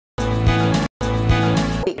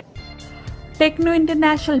Techno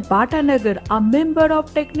International Bhatanagar, a member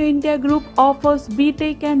of Techno India Group, offers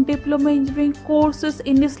BTech and Diploma Engineering courses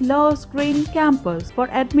in its Lush Green campus. For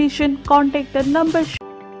admission, contact the number.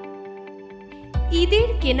 ঈদের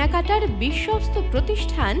কেনাকাটার বিশ্বস্ত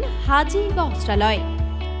প্রতিষ্ঠান হাজি বস্ত্রালয়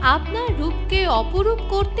আপনার রূপকে অপরূপ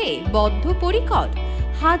করতে বদ্ধপরিকর।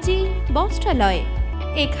 হাজি বস্ত্রালয়,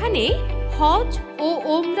 এখানে হজ ও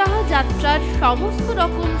ওমরাহ যাত্রার সমস্ত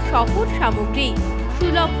রকম সফর সামগ্রী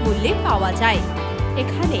সুলভ মূল্যে পাওয়া যায়।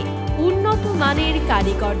 এখানে উন্নত মানের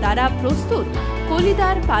কারিগর দ্বারা প্রস্তুত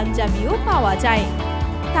কলিদার পাঞ্জাবিও পাওয়া যায়।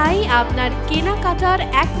 তাই আপনার কেনাকাটার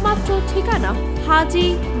একমাত্র ঠিকানা হাজি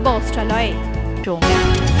বস্ত্রালয়।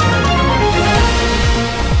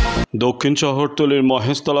 দক্ষিণ শহরতলির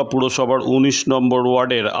মহেশতলা পুরসভার ১৯ নম্বর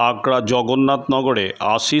ওয়ার্ডের আগ্রা জগন্নাথনগরে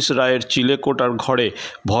আশিস রায়ের চিলেকোটার ঘরে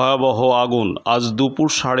ভয়াবহ আগুন। আজ দুপুর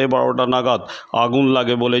 12:30 নাগাদ আগুন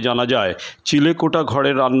লাগে বলে জানা যায়। চিলেকোটা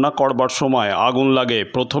ঘরে রান্না করবার সময় আগুন লাগে।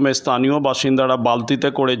 প্রথমে স্থানীয় বাসিন্দারা বালতিতে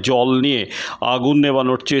করে জল নিয়ে আগুন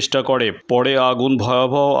নেভানোর চেষ্টা করে। পরে আগুন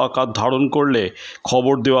ভয়াবহ আকার ধারণ করলে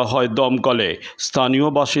খবর দেওয়া হয় দমকলে। স্থানীয়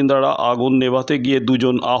বাসিন্দারা আগুন নেভাতে গিয়ে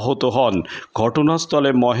দুজন আহত হন।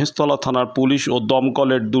 ঘটনাস্থলে মহেশতলা থানার পুলিশ ও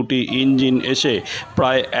দমকলের দুটি ইঞ্জিন এসে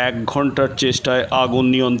প্রায় 1 ঘন্টার চেষ্টায় আগুন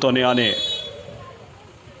নিয়ন্ত্রণে আনে।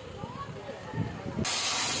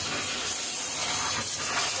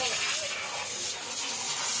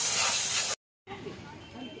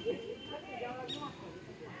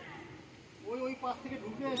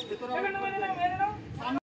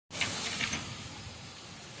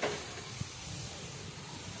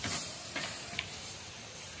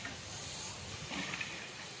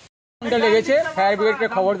 লেগেছে, ফায়ার ব্রিগেডকে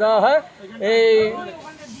খবর দেওয়া হয়। এই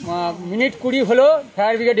মিনিট 20 হলো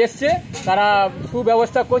ফায়ার ব্রিগেড এসছে, তারা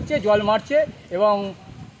সুব্যবস্থা করছে, জল মারছে এবং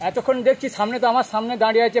এতক্ষণ দেখছি সামনে তো আমার সামনে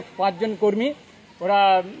দাঁড়িয়ে আছে 5 জন কর্মী, ওরা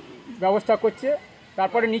ব্যবস্থা করছে।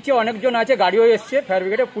 তারপরে নিচে অনেকজন আছে, গাড়িও এসছে, ফায়ার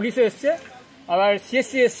ব্রিগেডে পুলিশও এসছে, আবার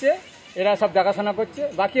সিএসসি এসছে, এরা সব দেখাশোনা করছে।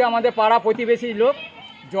 বাকি আমাদের পাড়া প্রতিবেশী লোক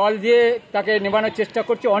জল দিয়ে তাকে নেভানোর চেষ্টা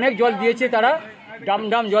করছে। অনেক জল দিয়েছে, তারা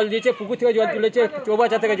ডাম জল দিয়েছে, পুকুর থেকে জল তুলেছে,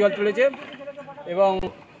 চৌবাচ্চা থেকে জল তুলেছে। এবং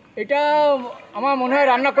এটা আমার মনে হয়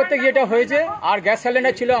রান্না করতে গিয়ে এটা হয়েছে। আর গ্যাস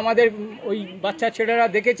সিলিন্ডার ছিল, আমাদের ওই বাচ্চা ছেলেরা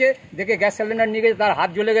দেখে গ্যাস সিলিন্ডার নিয়ে গেছে, তার হাত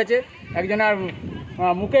জ্বলে গেছে, একজনের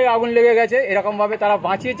মুখে আগুন লেগে গেছে। এরকমভাবে তারা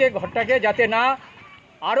বাঁচিয়েছে ঘরটাকে, যাতে না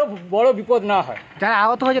আরও বড় বিপদ না হয়। যারা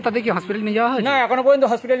আহত হয়েছে তাদের কি হসপিটালে নিয়ে যাওয়া হয়? না, এখনো পর্যন্ত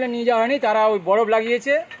হসপিটালে নিয়ে যাওয়া হয়নি। তারা ওই বরফ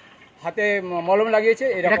লাগিয়েছে, হাতে মলম লাগিয়েছে।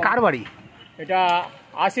 এটা কার বাড়ি? এটা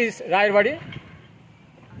আশিস রায়ের বাড়ি।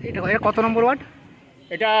 এটা কত নম্বর ওয়ার্ড?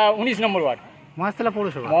 এটা 19 নম্বর ওয়ার্ড, মহেশতলা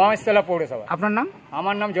পৌরসভা। মহেশতলা পৌরসভা। আপনার নাম?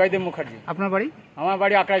 আমার নাম জয়দেব মুখার্জি। আপনার বাড়ি? আমার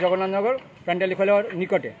বাড়ি আগ্রা জগন্নাথনগর, প্যান্ডেলি খোলার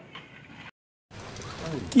নিকটে।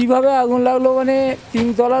 কিভাবে আগুন লাগলো মানে 3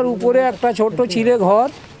 তলার উপরে একটা ছোট্ট চিলে ঘর,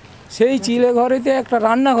 সেই চিলে ঘরেতে একটা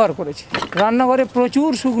রান্নাঘর করেছে। রান্নাঘরে প্রচুর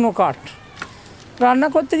শুকনো কাঠ, রান্না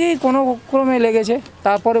করতে গিয়ে কোনো ক্রমে লেগেছে।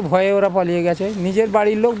 তারপরে ভয়ে ওরা পালিয়ে গেছে। নিজের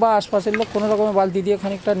বাড়ির লোক বা আশপাশের লোক কোনো রকমের বালতি দিয়ে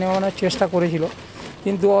খানিকটা নেওয়ানোর চেষ্টা করেছিল,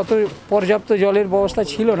 কিন্তু অত পর্যাপ্ত জলের ব্যবস্থা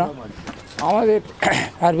ছিল না। আমাদের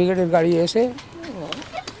ফায়ার ব্রিগেডের গাড়ি এসে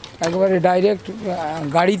একবারে ডাইরেক্ট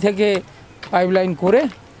গাড়ি থেকে পাইপলাইন করে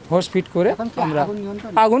হোস ফিট করে আমরা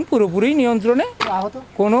আগুন পুরোপুরি নিয়ন্ত্রণে।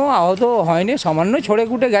 কোনো আহত হয়নি, সামান্য ছড়ে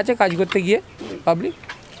কুটে গেছে কাজ করতে গিয়ে পাবলিক।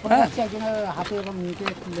 হ্যাঁ,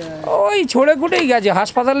 ওই ছড়ে কুটেই গেছে,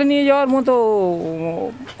 হাসপাতালে নিয়ে যাওয়ার মতো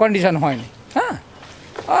কন্ডিশন হয়নি। হ্যাঁ,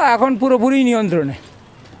 এখন পুরোপুরি নিয়ন্ত্রণে।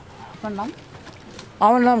 আপনার নাম?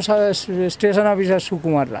 আমার নাম স্টেশন অফিসার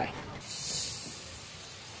সুকুমার রায়।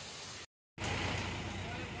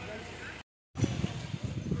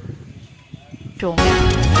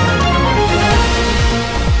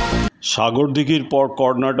 সাগরদিঘির পর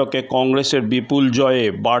কর্ণাটকে কংগ্রেসের বিপুল জয়ে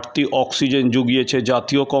বাড়তি অক্সিজেন জুগিয়েছে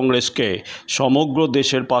জাতীয় কংগ্রেসকে। সমগ্র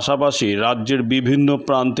দেশের পাশাপাশি রাজ্যের বিভিন্ন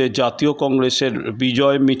প্রান্তে জাতীয় কংগ্রেসের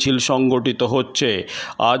বিজয় মিছিল সংগঠিত হচ্ছে।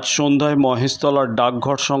 আজ সন্ধ্যায় মহেশতলার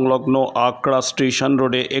ডাকঘর সংলগ্ন আগ্রা স্টেশন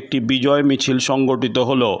রোডে একটি বিজয় মিছিল সংগঠিত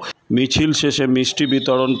হলো। মিছিল শেষে মিষ্টি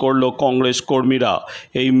বিতরণ করল কংগ্রেস কর্মীরা।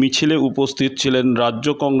 এই মিছিলে উপস্থিত ছিলেন রাজ্য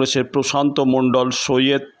কংগ্রেসের প্রশান্ত মণ্ডল,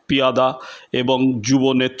 সৈয়দ পিয়াদা এবং যুব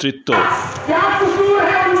নেতৃত্ব।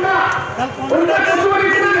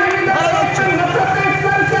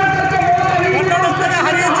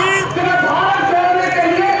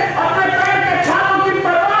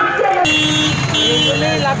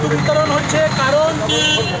 লাড্ডু বিতরণ হচ্ছে কারণ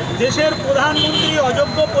দেশের প্রধানমন্ত্রী,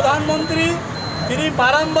 অযোগ্য প্রধানমন্ত্রী, তিনি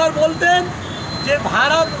বারংবার বলতেন যে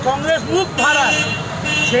ভারত কংগ্রেস মুক্ত ভারত।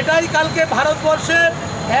 সেটাই কালকে ভারতবর্ষের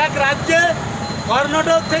এক রাজ্যে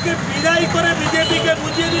কর্ণাটক থেকে বিদায় করে বিজেপিকে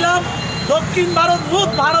বুঝিয়ে দিলাম, দক্ষিণ ভারত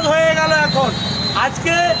মুক্ত ভারত হয়ে গেল। এখন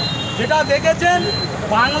আজকে যেটা দেখেছেন,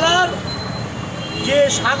 বাংলার যে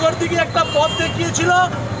সাগর দিকে একটা পথ দেখিয়েছিল,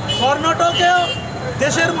 কর্ণাটকেও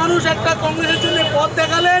দেশের মানুষ একটা কংগ্রেসের জন্য পথ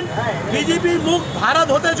দেখালেন। বিজেপি মুখ ভারত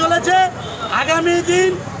হতে চলেছে। আগামী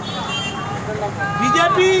দিন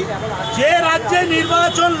বিজেপি যে রাজ্যে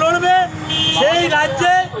নির্বাচন লড়বে সেই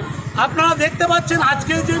রাজ্যে আপনারা দেখতে পাচ্ছেন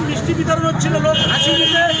আজকে যে মিষ্টি বিতরণ হচ্ছিল, লোক হাসি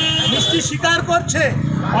মুখে মিষ্টি স্বীকার করছে।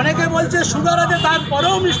 অনেকে বলছে সুগার আছে,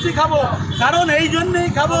 তারপরেও মিষ্টি খাবো। কারণ এই জন্যেই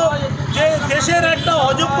খাবো যে দেশের একটা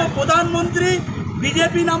অযোগ্য প্রধানমন্ত্রী,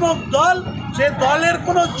 বিজেপি নামক দল, সে দলের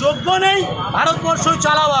কোনো যোগ্য নেই ভারতবর্ষ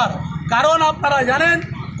চালাবার। কারণ আপনারা জানেন,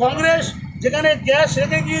 কংগ্রেস যেখানে গ্যাস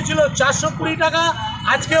রেখে গিয়েছিল 420 টাকা,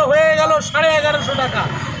 আজকে হয়ে গেল 1150 টাকা।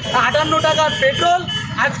 58 টাকা পেট্রোল,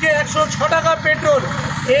 আজকে 106 টাকা পেট্রোল।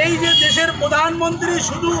 এই যে দেশের প্রধানমন্ত্রী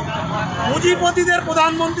শুধু পুঁজিপতিদের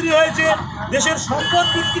প্রধানমন্ত্রী হয়েছে, দেশের সম্পদ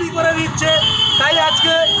বিক্রি করে দিচ্ছে। তাই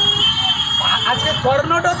আজকে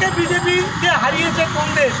কর্ণাটকে বিজেপিকে হারিয়েছে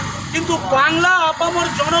কংগ্রেস, কিন্তু বাংলা আপামর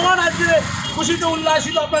জনগণ আজকে খুশিতে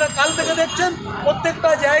উল্লাসিত। আপনারা কাল থেকে দেখছেন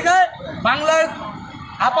প্রত্যেকটা জায়গায় বাংলার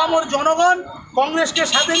আপামর জনগণ কংগ্রেসকে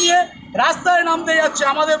সাথে নিয়ে রাস্তায় নামতে যাচ্ছে।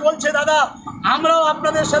 আমাদের বলছে, দাদা আমরাও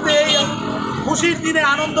আপনাদের সাথে এই খুশির দিনে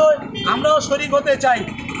আনন্দ আমরাও শরিক হতে চাই।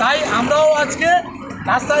 তাই আমরাও আজকে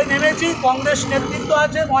রাস্তায় নেমেছি। কংগ্রেস নেতৃত্ব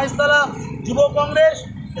আছে, মহেশতলা যুব কংগ্রেস,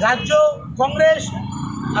 রাজ্য কংগ্রেস,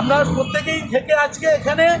 আমরা প্রত্যেকেই থেকে আজকে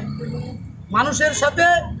এখানে মানুষের সাথে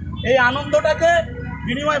এই আনন্দটাকে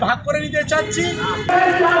বিনিময় ভাগ করে নিতে চাচ্ছি।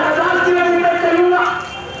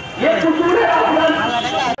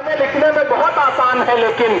 लिखने में बहुत आसान है,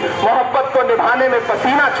 लेकिन मोहब्बत को निभाने में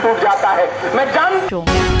पसीना छूट जाता है। मैं जानता हूं।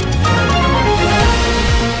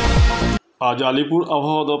 আজ আলিপুর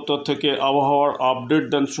আবহাওয়া দপ্তর থেকে আবহাওয়ার আপডেট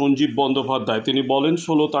দেন সঞ্জীব বন্দ্যোপাধ্যায়। তিনি বলেন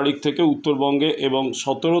 16 তারিখ থেকে উত্তরবঙ্গে এবং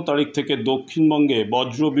 17 তারিখ থেকে দক্ষিণবঙ্গে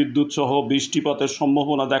বজ্র বিদ্যুৎ সহ বৃষ্টিপাতের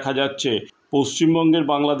সম্ভাবনা দেখা যাচ্ছে। পশ্চিমবঙ্গের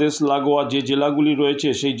বাংলাদেশ লাগোয়া যে জেলাগুলি রয়েছে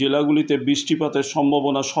সেই জেলাগুলিতে বৃষ্টিপাতের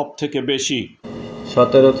সম্ভাবনা সব থেকে বেশি।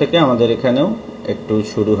 17 থেকে আমাদের এখানেও একটু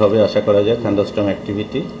শুরু হবে আশা করা যায় থান্ডারস্টর্ম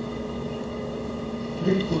অ্যাক্টিভিটি।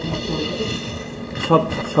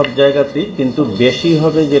 সব জায়গাতেই, কিন্তু বেশি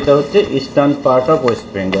হবে যেটা হচ্ছে eastern part of West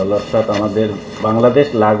Bengal, অর্থাৎ আমাদের বাংলাদেশ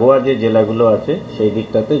লাগোয়া যে জেলাগুলো আছে সেই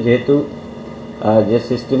দিকটাতে, যেহেতু যে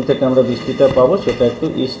সিস্টেম থেকে আমরা বৃষ্টিটা পাবো সেটা একটু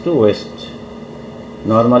ইস্ট টু ওয়েস্ট।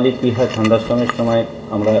 নর্মালি কী হয়, থান্ডারস্টর্মের সময়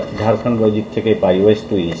আমরা ঝাড়খণ্ড ওই দিক থেকে পাই ওয়েস্ট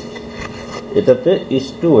টু ইস্ট। এটাতে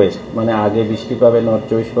ইস্ট টু ওয়েস্ট, মানে আগে বৃষ্টি পাবে নর্থ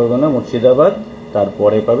 24 পরগনা, মুর্শিদাবাদ,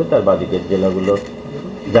 তারপরে পাবে তার বাদিকের জেলাগুলো।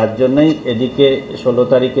 যার জন্যই এদিকে 16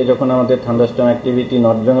 তারিখে যখন আমাদের থান্ডারস্টর্ম অ্যাক্টিভিটি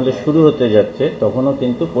নর্থ বেঙ্গলে শুরু হতে যাচ্ছে, তখনও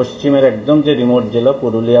কিন্তু পশ্চিমের একদম যে রিমোট জেলা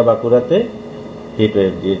পুরুলিয়া, বাঁকুড়াতে হিট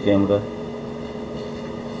ওয়েভ দিয়েছি আমরা,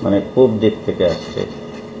 মানে পূব দিক থেকে আসছে।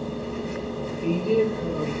 এই যে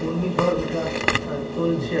ঘূর্ণিঝড়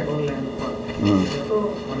চলছে এখন ল্যান্ডফল, তো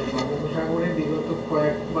মানে বঙ্গোপসাগরে বিগত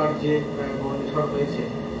কয়েকবার যে ঘূর্ণিঝড় হয়েছে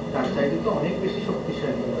তার চাইতে তো অনেক বেশি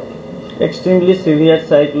শক্তিশালী, এক্সট্রিমলি সিভিয়ার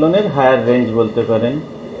সাইক্লোনের হায়ার রেঞ্জ বলতে পারেন।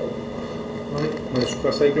 মানে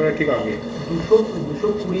সুপার সাইক্লোনের ঠিক আগে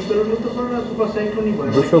 220 পেরোলে তো না সুপার সাইক্লোনই বলে।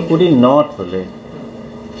 220 নট হলে,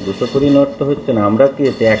 220 নট তো হচ্ছে না, আমরা কি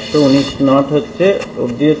 119 নট হচ্ছে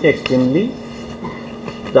অবধি হচ্ছে এক্সট্রিমলি।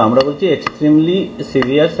 তো আমরা বলছি extremely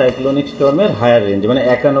severe cyclonic স্টর্মের higher range, মানে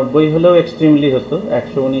 91 হলেও এক্সট্রিমলি হতো,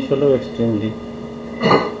 119 হলেও এক্সট্রিমলি।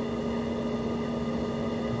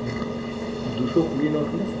 220 নট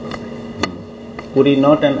হলে 20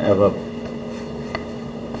 নট অ্যান্ড অ্যাভাব।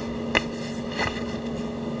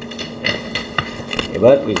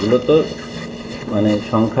 এবার এগুলো তো মানে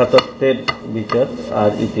সংখ্যাতত্ত্বের বিচার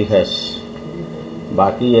আর ইতিহাস,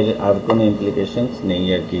 বাকি এর আর কোনো ইমপ্লিকেশনস নেই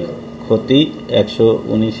আর কি। ক্ষতি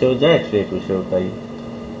 119-এও যায়, 121-এও তাই।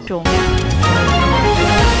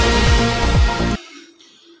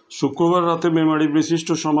 শুক্রবার রাতে মেমারি বিশিষ্ট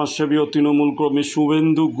সমাজসেবী ও তৃণমূল কর্মী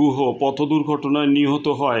শুভেন্দু গুহ পথ দুর্ঘটনায় নিহত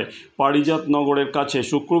হয় পারিজাত নগরের কাছে।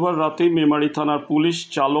 শুক্রবার রাতেই মেমারি থানার পুলিশ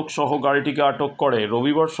চালক সহ গাড়িটিকে আটক করে।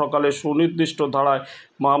 রবিবার সকালে সুনির্দিষ্ট ধারায়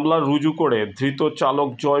মামলা রুজু করে ধৃত চালক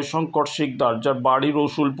জয়শঙ্কর শিকদার, যার বাড়ি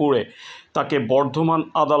রসুলপুরে, তাকে বর্ধমান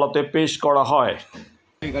আদালতে পেশ করা হয়।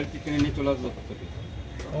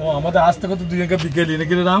 আমাদের আজ থেকে তো 2 জায়গা বিকেলি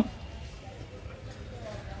নাকি রে রাম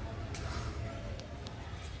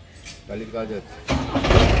কালির কাজ আছে।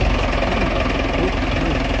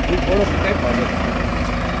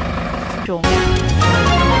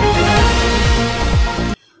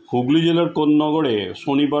 হুগলি জেলার কোন্নগরে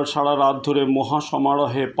শনিবার সারা রাত ধরে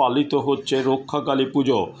মহাসমারোহে পালিত হচ্ছে রক্ষাকালী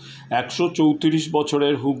পুজো। 134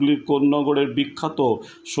 বছরের হুগলির কোন্নগরের বিখ্যাত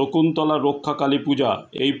শকুন্তলা রক্ষাকালী পূজা।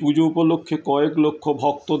 এই পুজো উপলক্ষে কয়েক লক্ষ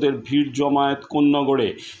ভক্তদের ভিড় জমায়েত কোন্নগরে।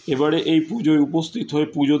 এবারে এই পুজোয় উপস্থিত হয়ে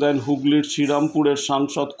পুজো দেন হুগলির শ্রীরামপুরের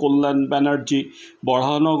সাংসদ কল্যাণ ব্যানার্জি,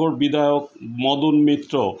 বড়হানগর বিধায়ক মদন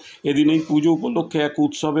মিত্র। এদিন এই পুজো উপলক্ষে এক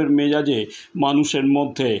উৎসবের মেজাজে মানুষের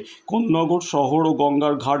মধ্যে। কোন্নগর শহর ও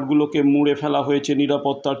গঙ্গার ঘাটগুলোকে মুড়ে ফেলা হয়েছে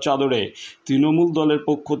নিরাপত্তার চাদরে। তৃণমূল দলের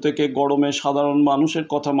পক্ষ থেকে গরমে সাধারণ মানুষের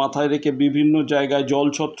কথা মাথায় রেখে বিভিন্ন জায়গায়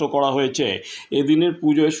জলছত্র করা হয়েছে। এদিনের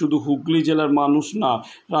পুজোয় শুধু হুগলি জেলার মানুষ না,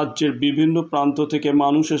 রাজ্যের বিভিন্ন প্রান্ত থেকে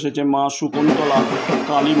মানুষ এসেছে মা শকুন্তলা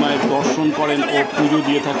কালী মায়ের দর্শন করেন ও পুজো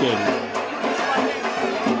দিয়ে থাকেন।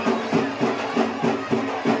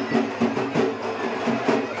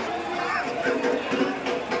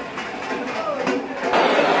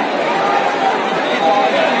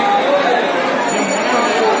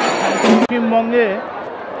 পশ্চিমবঙ্গে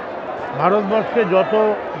ভারতবর্ষে যত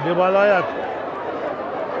দেবালয় আছে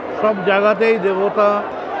সব জায়গাতেই দেবতা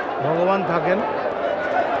ভগবান থাকেন,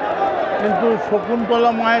 কিন্তু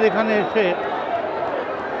শকুন্তলা মায়ের এখানে এসে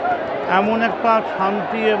এমন একটা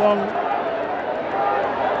শান্তি এবং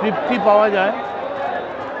তৃপ্তি পাওয়া যায়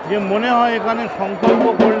যে মনে হয় এখানে সংকল্প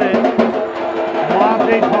করলে মা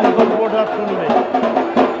সেই সংকল্পটা শুনবে।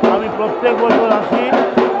 আমি প্রত্যেক বছর আসি,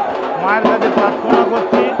 মায়ের কাছে প্রার্থনা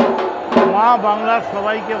করছি, মা বাংলার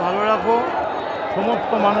সবাইকে ভালো রাখো,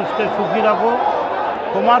 সমস্ত মানুষকে সুখী রাখো,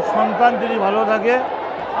 তোমার সন্তান যদি ভালো থাকে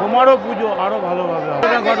তোমারও পুজো আরও ভালোভাবে হবে।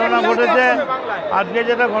 যেটা ঘটনা ঘটেছে আজকে,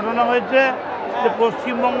 যেটা ঘটনা হয়েছে যে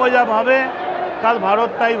পশ্চিমবঙ্গ যা ভাবে কাল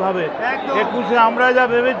ভারত তাই ভাবে। 21-এ আমরা যা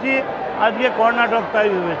ভেবেছি আজকে কর্ণাটক তাই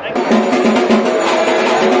ভেবেছি।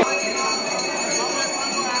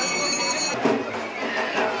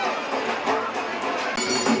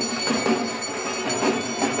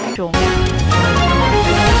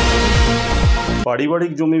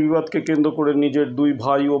 পারিবারিক জমি বিবাদকে কেন্দ্র করে নিজের দুই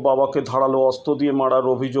ভাই ও বাবাকে ধারালো অস্ত্র দিয়ে মারার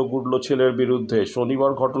অভিযোগ উঠল ছেলের বিরুদ্ধে।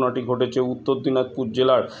 শনিবার ঘটনাটি ঘটেছে উত্তর দিনাজপুর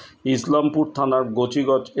জেলার ইসলামপুর থানার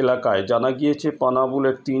গোচিগঞ্জ এলাকায়। জানা গিয়েছে,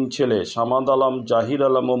 পানাবুলের 3 ছেলে সামাদ আলম, জাহির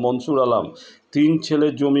আলম ও মনসুর আলম, 3 ছেলে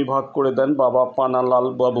জমি ভাগ করে দেন বাবা পানালাল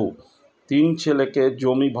বাবু। 3 ছেলেকে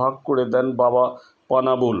জমি ভাগ করে দেন বাবা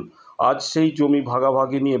পানাবুল। আজ সেই জমি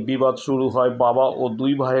ভাগাভাগি নিয়ে বিবাদ শুরু হয় বাবা ও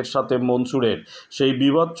 2 ভাইয়ের সাথে মনসুরের। সেই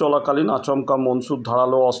বিবাদ চলাকালীন আচমকা মনসুর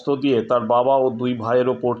ধারালো অস্ত্র দিয়ে তার বাবা ও 2 ভাইয়ের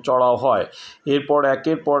ওপর চড়াও হয়। এরপর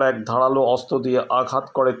একের পর এক ধারালো অস্ত্র দিয়ে আঘাত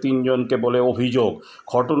করে 3 জনকে বলে অভিযোগ।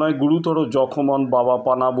 ঘটনায় গুরুতর জখম হন বাবা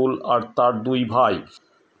পানাবুল আর তার 2 ভাই।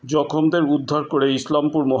 জখমদের উদ্ধার করে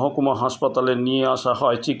ইসলামপুর মহকুমা হাসপাতালে নিয়ে আসা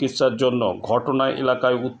হয় চিকিৎসার জন্য। ঘটনায়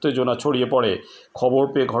এলাকায় উত্তেজনা ছড়িয়ে পড়ে। খবর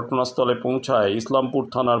পেয়ে ঘটনাস্থলে পৌঁছায় ইসলামপুর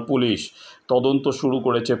থানার পুলিশ। তদন্ত শুরু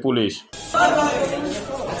করেছে পুলিশ।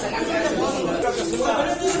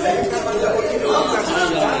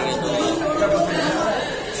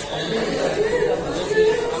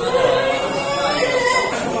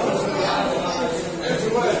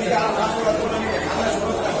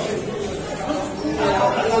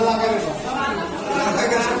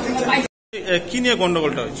 কি নিয়ে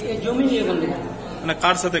গন্ডগোলটা হয়েছে? জমি নিয়ে গন্ডগোল। মানে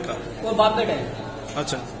কার সাথে কার? ও বাপ বেটায়।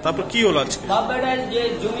 আচ্ছা, তারপর কি হলো আজকে? বাপ বেটায় যে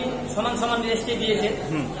জমি সমান সমান রেস্টে দিয়েছে,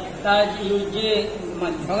 তার যে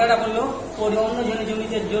ঝগড়াটা করলো, ওর অন্য জনের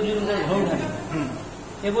জমিতে জোর জোর করে ঘর উঠাবে।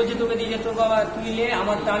 এ বলছে তোকে দিয়েছে তোর বাবা, তুই লে,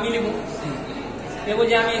 আমার তা আমি নেবো। এ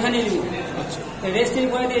বলছে আমি এখানে নেবো। রেস্টিং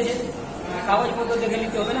করে দিয়েছে, কাগজপত্র দেখে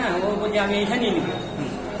নিতে হবে না, ও বলছে আমি এখানেই নেবো।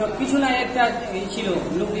 তো কিছু না একটা ছিল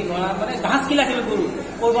লুকড়ি ঘোড়া, মানে ঘাস কিলা ছিল গরু,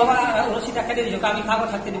 ওর বাবা রশিটা কেটে দিয়েছিল, আমি খাবার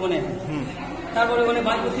থাকতে দিব না। তারপরে ওখানে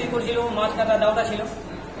মাছ বিক্রি করছিল, মাছ কাটা দাওটা ছিল,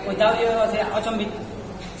 ওই দাও সে অচম্বিত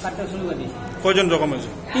কাটতে শুরু করে দিয়েছে। কজন জখম হয়েছে?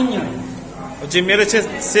 3 জন। যে মেরেছে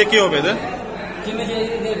সে কি হবে? যে মেরেছে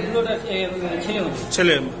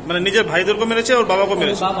ছেলে, মানে নিজের ভাইদেরকে মেরেছে, ওর বাবাকে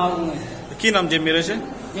মেরেছে। কি নাম যে মেরেছে?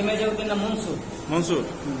 যে মেরেছে ওর নাম মনসুর। মনসুর,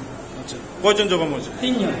 আচ্ছা। কজন জখম হয়েছে?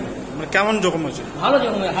 3 জন। মানে কেমন জখম হয়েছে? ভালো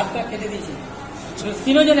জখম হয়েছে, হাতটা কেটে দিয়েছে।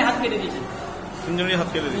 3 জনের হাত কেটে দিয়েছে। 3 জনের হাত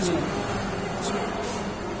কেটে দিয়েছে।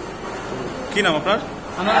 কি নাম আপনার?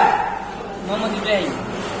 আমার মোহাম্মদ ইব্রাহিম।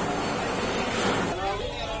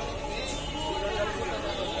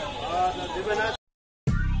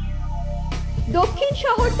 দক্ষিণ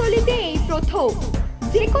শহরতলিতে এই প্রথম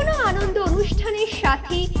যে কোনো আনন্দ অনুষ্ঠানের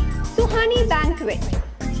সাথে সুহানি ব্যাংকুয়েট,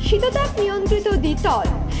 শীততাপ নিয়ন্ত্রিত দ্বিতল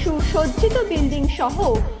সুসজ্জিত বিল্ডিং সহ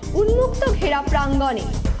উন্মুক্ত ঘেরা প্রাঙ্গণে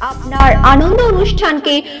আপনার আনন্দ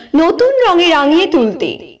অনুষ্ঠানকে নতুন রঙে রাঙিয়ে তুলতে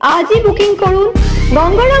আজই বুকিং করুন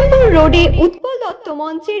গঙ্গারামপুর রোডে উৎপল দত্ত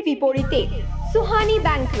মঞ্চের বিপরীতে সুহানি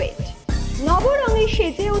ব্যাংকুয়েট। নবরঙে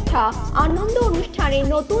সেজে ওঠা আনন্দ অনুষ্ঠানের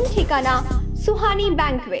নতুন ঠিকানা Suhani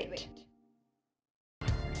banquet.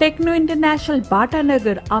 Techno International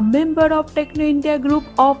Bhatanagar, a member of Techno India Group,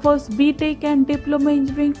 offers BTech and Diploma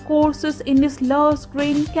Engineering courses in its lush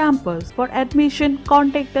green campus. For admission,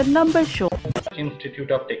 contact the number shown.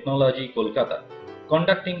 Institute of Technology, Kolkata,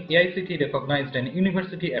 conducting AICT recognized and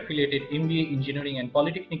university affiliated MBA Engineering and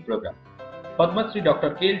Polytechnic program. Padma Shri Dr.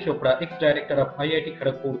 K.L. Chopra, ex-director of IIT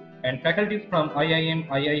Kharagpur, and faculties from IIM,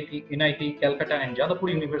 IIT, NIT, Calcutta and Jadavpur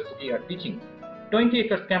University are teaching. 20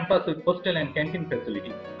 acres campus with hostel and canteen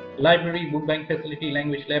facility, library, book bank facility,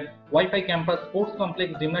 language lab, Wi-Fi campus, sports complex,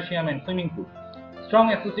 gymnasium and swimming pool. Strong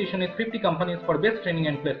association with 50 companies for best training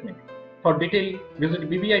and placement. For detail, visit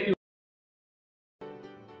BBIT.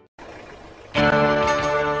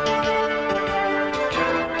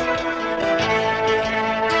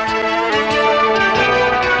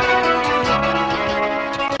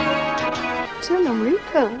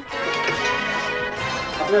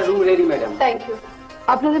 আপনার room ready madam. Thank you.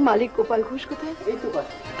 আপনাদের মালিক গোপাল ঘোষ কোথায়? এই তো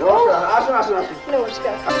পাশে। নমস্কার, আসুন আসুন আসুন।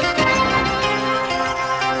 নমস্কার।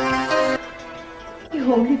 কি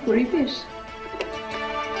হোমলি পরিবেশ।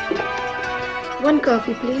 One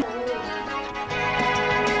coffee, please.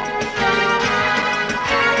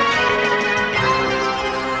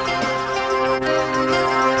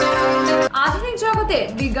 আধুনিক জগতে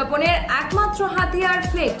বিজ্ঞাপনের একমাত্র হাতিয়ার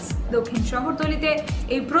ফ্লেক্স। দক্ষিণ শহরতলিতে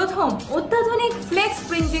এই প্রথম অত্যাধুনিক ফ্লেক্স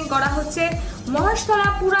প্রিন্টিং করা হচ্ছে মহেশতলা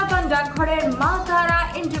পুরাতন ডাকঘরের মা তারা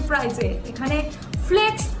এন্টারপ্রাইজে। এখানে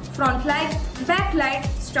flakes, front light, back light,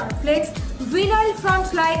 star flakes, vinyl front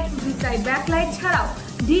light, ভিসাইড back light ছাড়াও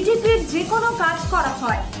ডিজিপির যে কোনো কাজ করা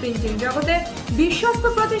হয়। প্রিন্টিং জগতের বিশ্বস্ত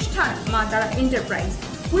প্রতিষ্ঠান মা তারা এন্টারপ্রাইজ,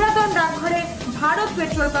 পুরাতন ডাকঘরে ভারত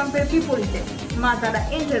পেট্রোল পাম্পের বিপরীতে মা তারা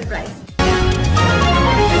এন্টারপ্রাইজ।